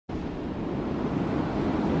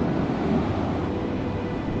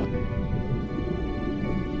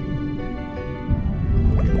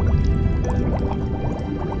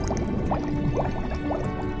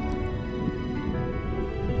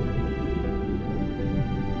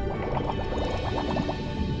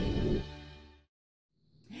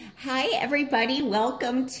Hi, everybody.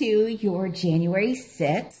 Welcome to your January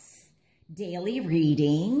 6th daily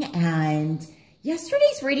reading. And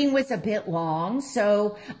yesterday's reading was a bit long,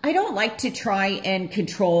 so I don't like to try and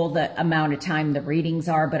control the amount of time the readings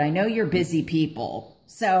are, but I know you're busy people.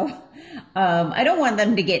 So I don't want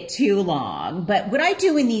them to get too long. But what I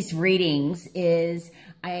do in these readings is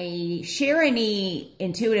I share any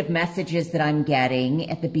intuitive messages that I'm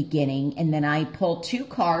getting at the beginning, and then I pull two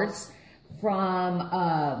cards from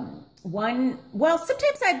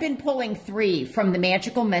sometimes I've been pulling three from the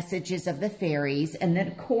magical messages of the fairies. And then,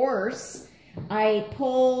 of course, I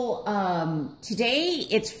pull, today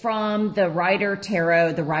it's from the Rider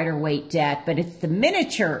Tarot, the Rider-Waite deck, but it's the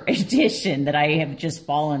miniature edition that I have just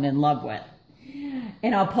fallen in love with.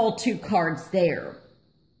 And I'll pull two cards there.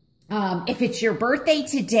 If it's your birthday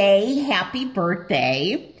today, happy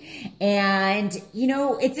birthday. And, you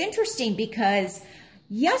know, it's interesting because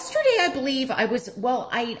yesterday, I believe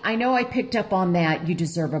I know I picked up on that You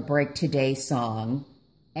Deserve a Break Today song.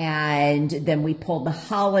 And then we pulled the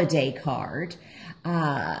holiday card.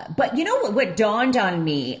 But you know what dawned on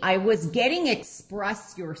me? I was getting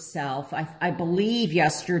Express Yourself. I believe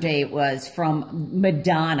yesterday it was from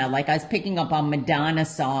Madonna. Like I was picking up on Madonna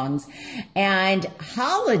songs. And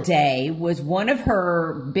Holiday was one of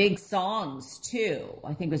her big songs too.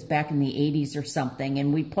 I think it was back in the 80s or something.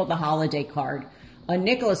 And we pulled the holiday card.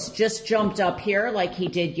 Nicholas just jumped up here like he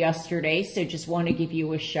did yesterday, so just want to give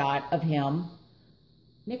you a shot of him.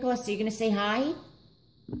 Nicholas, are you going to say hi?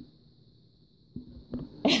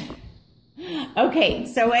 Okay,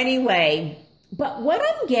 so anyway, but what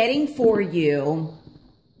I'm getting for you,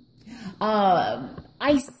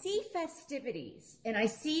 I see festivities and I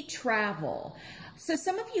see travel. So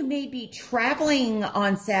some of you may be traveling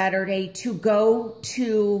on Saturday to go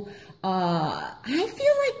to I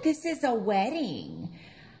feel like this is a wedding.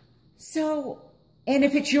 So, and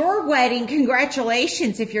if it's your wedding,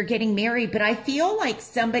 congratulations if you're getting married, but I feel like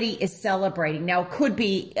somebody is celebrating. Now, it could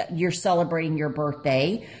be you're celebrating your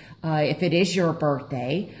birthday, if it is your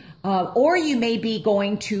birthday, or you may be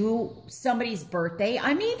going to somebody's birthday.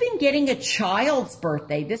 I'm even getting a child's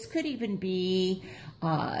birthday. This could even be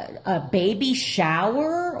a baby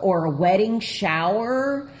shower or a wedding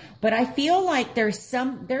shower. But I feel like there's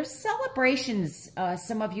celebrations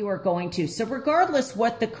some of you are going to. So regardless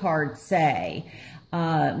what the cards say,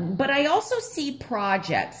 but I also see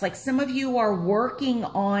projects. Like some of you are working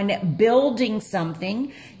on building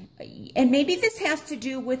something. And maybe this has to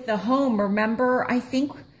do with the home. Remember, I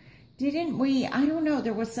think, didn't we? I don't know.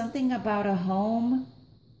 There was something about a home.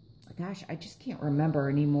 Gosh, I just can't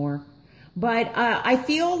remember anymore. But I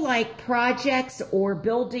feel like projects or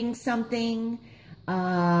building something,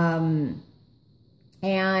 and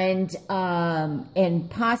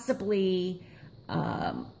possibly,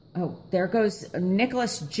 oh, there goes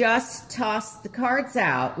Nicholas. Just tossed the cards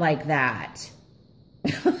out like that.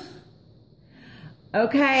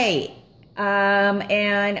 Okay,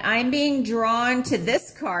 and I'm being drawn to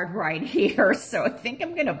this card right here, so I think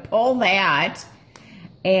I'm gonna pull that,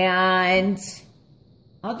 and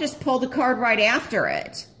I'll just pull the card right after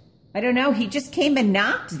it. I don't know, he just came and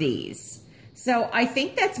knocked these. So I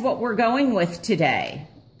think that's what we're going with today.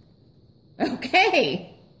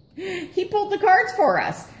 Okay, he pulled the cards for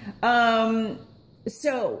us.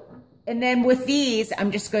 So, and then with these,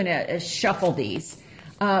 I'm just gonna shuffle these.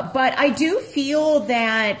 But I do feel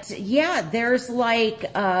that, yeah, there's like,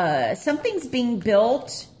 something's being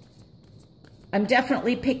built. I'm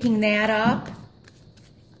definitely picking that up.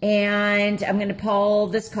 And I'm going to pull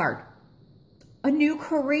this card. A new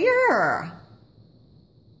career.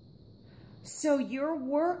 So your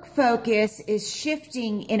work focus is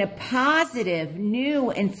shifting in a positive, new,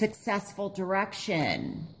 and successful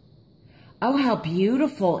direction. Oh, how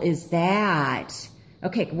beautiful is that?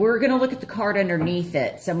 Okay, we're going to look at the card underneath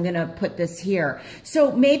it. So I'm going to put this here.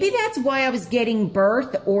 So maybe that's why I was getting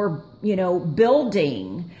birth or, you know,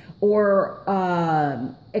 building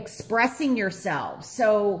or expressing yourself.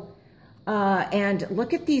 So, and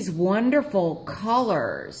look at these wonderful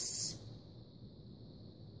colors.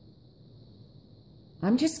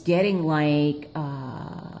 I'm just getting like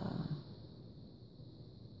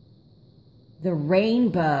the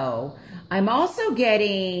rainbow. I'm also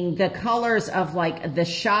getting the colors of like the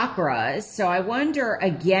chakras. So I wonder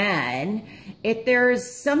again if there's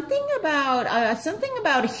something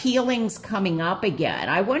about healings coming up again.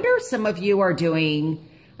 I wonder if some of you are doing,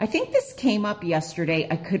 I think this came up yesterday.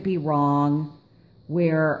 I could be wrong,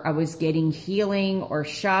 where I was getting healing or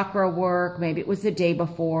chakra work. Maybe it was the day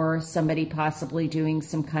before, somebody possibly doing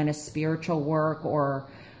some kind of spiritual work or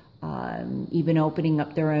even opening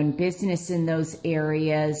up their own business in those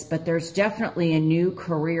areas. But there's definitely a new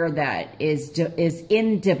career that is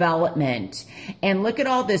in development. And look at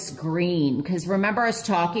all this green, because remember I was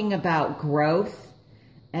talking about growth.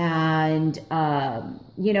 And,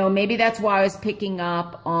 you know, maybe that's why I was picking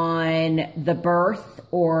up on the birth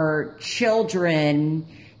or children,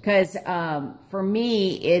 because for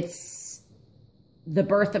me, it's the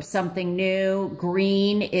birth of something new.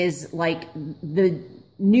 Green is like the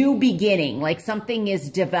new beginning, like something is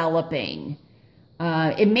developing.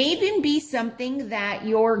 It may even be something that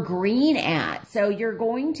you're green at. So you're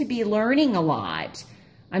going to be learning a lot.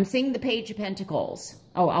 I'm seeing the Page of Pentacles.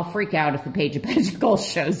 Oh, I'll freak out if the Page of Pentacles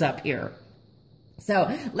shows up here.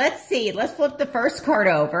 So let's see. Let's flip the first card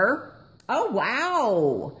over. Oh,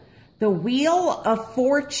 wow. The Wheel of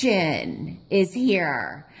Fortune is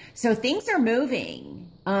here. So things are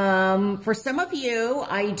moving. For some of you,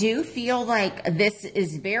 I do feel like this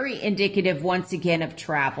is very indicative once again of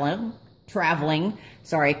traveling.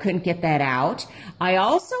 Sorry, I couldn't get that out. I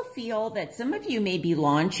also feel that some of you may be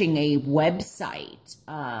launching a website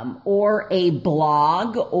or a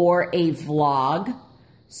blog or a vlog.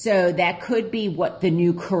 So that could be what the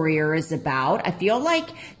new career is about. I feel like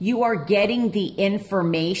you are getting the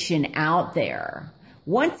information out there.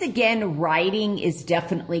 Once again, writing is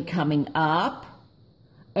definitely coming up.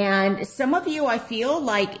 And some of you, I feel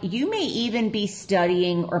like you may even be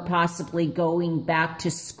studying or possibly going back to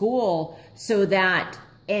school so that,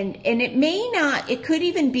 and it may not, it could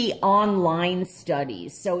even be online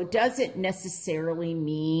studies. So it doesn't necessarily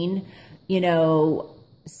mean, you know,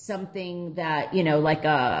 something that, you know, like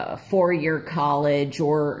a 4-year college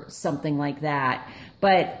or something like that.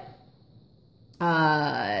 But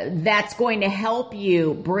that's going to help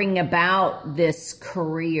you bring about this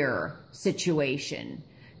career situation.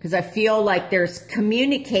 Because I feel like there's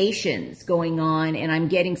communications going on and I'm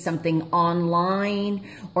getting something online,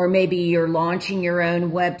 or maybe you're launching your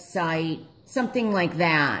own website, something like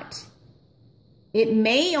that. It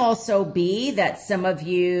may also be that some of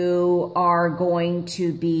you are going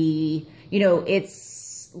to be, you know,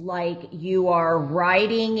 it's like you are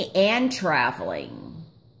writing and traveling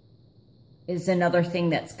is another thing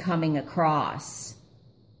that's coming across.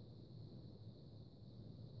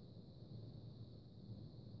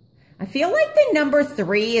 I feel like the number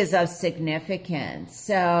 3 is of significance.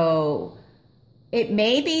 So it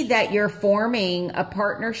may be that you're forming a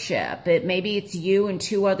partnership. Maybe it's you and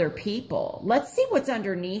 2 other people. Let's see what's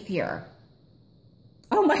underneath here.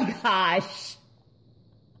 Oh my gosh.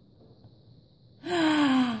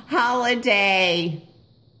 Holiday.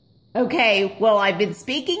 Okay, well, I've been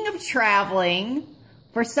speaking of traveling.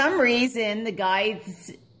 For some reason, the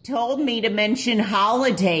guides told me to mention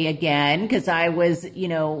holiday again because I was, you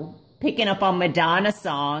know, picking up on Madonna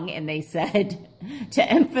song, and they said to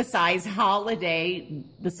emphasize holiday,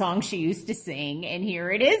 the song she used to sing, and here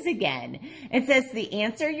it is again. It says the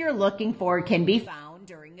answer you're looking for can be found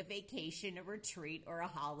during a vacation, a retreat, or a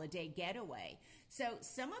holiday getaway. So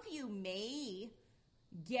some of you may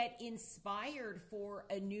get inspired for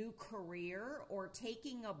a new career, or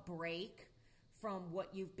taking a break from what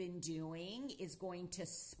you've been doing is going to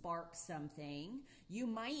spark something. You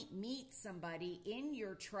might meet somebody in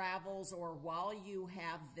your travels or while you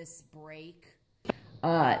have this break.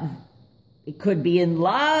 It could be in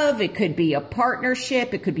love. It could be a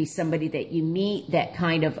partnership. It could be somebody that you meet that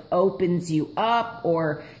kind of opens you up,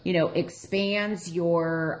 or, you know, expands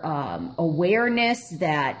your awareness,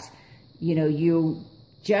 that, you know, you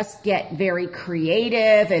just get very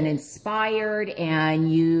creative and inspired,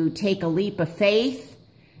 and you take a leap of faith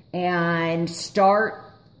and start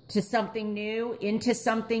to something new, into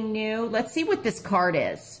something new. Let's see what this card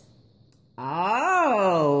is.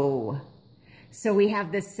 Oh, so we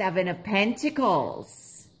have the 7 of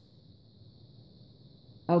Pentacles.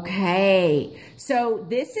 Okay, so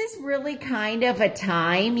this is really kind of a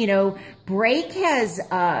time, you know, break has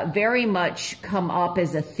very much come up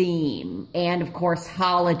as a theme, and of course,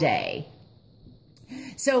 holiday.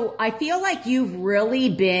 So I feel like you've really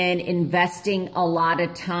been investing a lot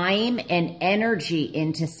of time and energy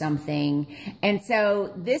into something. And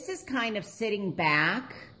so this is kind of sitting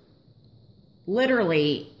back.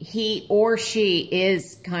 Literally, he or she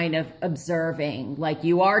is kind of observing, like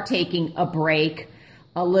you are taking a break,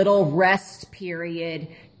 a little rest period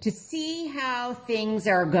to see how things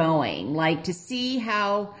are going, like to see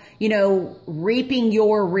how, you know, reaping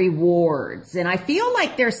your rewards. And I feel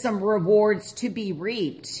like there's some rewards to be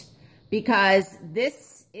reaped because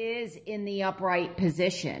this is in the upright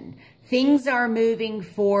position. Things are moving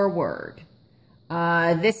forward.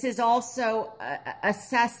 This is also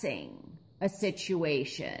assessing a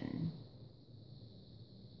situation.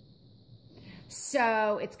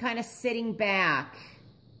 So it's kind of sitting back.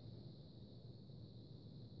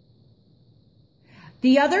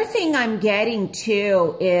 The other thing I'm getting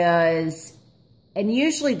too is, and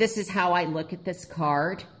usually this is how I look at this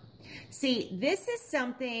card. See, this is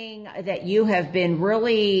something that you have been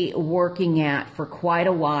really working at for quite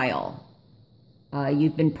a while.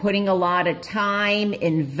 You've been putting a lot of time,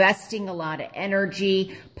 investing a lot of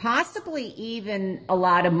energy, possibly even a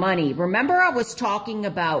lot of money. Remember, I was talking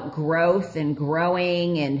about growth and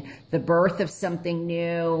growing and the birth of something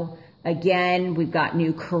new. Again, we've got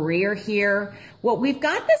new career here. Well, we've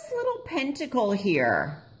got this little pentacle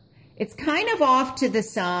here. It's kind of off to the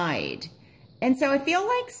side. And so I feel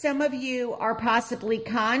like some of you are possibly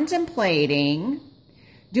contemplating,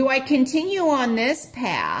 do I continue on this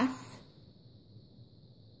path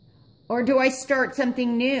or do I start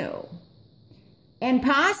something new? And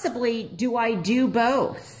possibly, do I do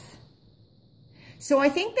both? So I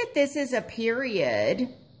think that this is a period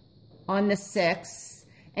on the 6th,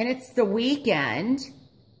 and it's the weekend.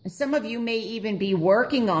 Some of you may even be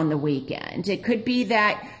working on the weekend. It could be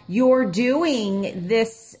that you're doing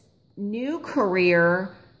this new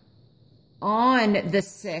career on the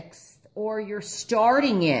 6th, or you're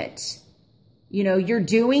starting it. You know, you're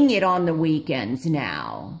doing it on the weekends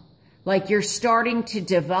now. Like you're starting to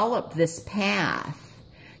develop this path.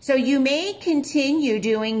 So you may continue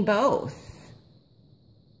doing both.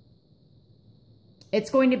 It's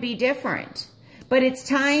going to be different. But it's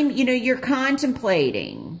time, you know, you're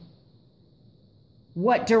contemplating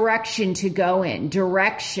what direction to go in.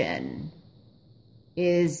 Direction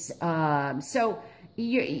is, so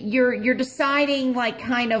you're deciding like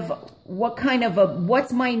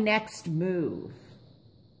what's my next move?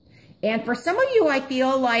 And for some of you, I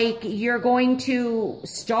feel like you're going to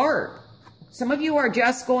start. Some of you are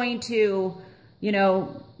just going to, you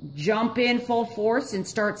know, jump in full force and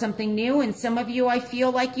start something new. And some of you, I feel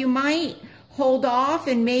like you might hold off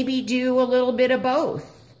and maybe do a little bit of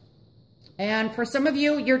both. And for some of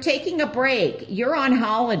you, you're taking a break. You're on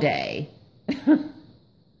holiday.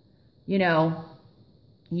 You know,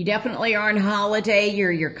 you definitely are on holiday.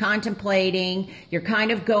 You're contemplating. You're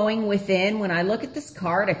kind of going within. When I look at this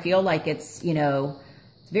card, I feel like it's, you know,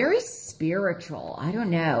 very spiritual. I don't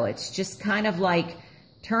know. It's just kind of like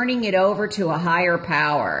turning it over to a higher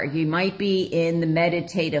power. You might be in the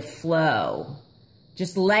meditative flow,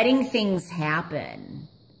 just letting things happen,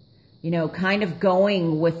 you know, kind of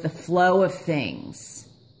going with the flow of things.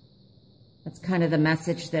 That's kind of the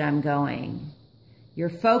message that I'm going. Your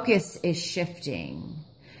focus is shifting.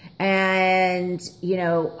 And, you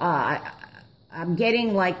know, I'm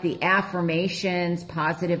getting like the affirmations,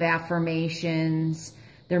 positive affirmations.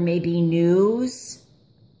 There may be news,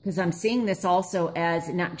 because I'm seeing this also as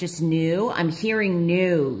not just new. I'm hearing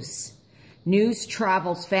news. News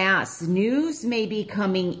travels fast. News may be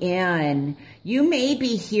coming in. You may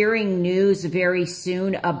be hearing news very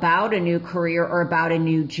soon about a new career or about a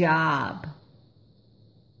new job.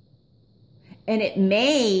 And it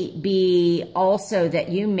may be also that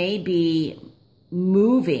you may be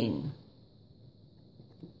moving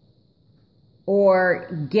or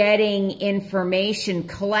getting information,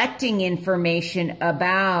 collecting information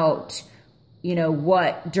about, you know,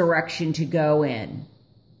 what direction to go in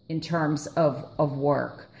terms of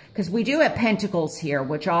work. Because we do have pentacles here,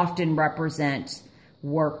 which often represent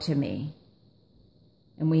work to me.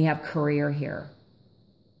 And we have career here.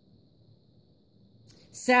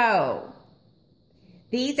 So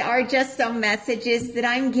these are just some messages that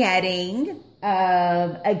I'm getting.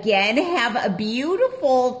 Again, have a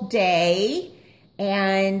beautiful day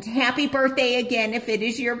and happy birthday again if it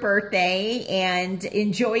is your birthday, and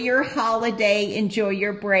enjoy your holiday, enjoy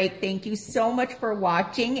your break. Thank you so much for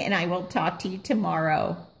watching, and I will talk to you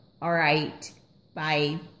tomorrow. All right,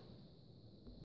 bye.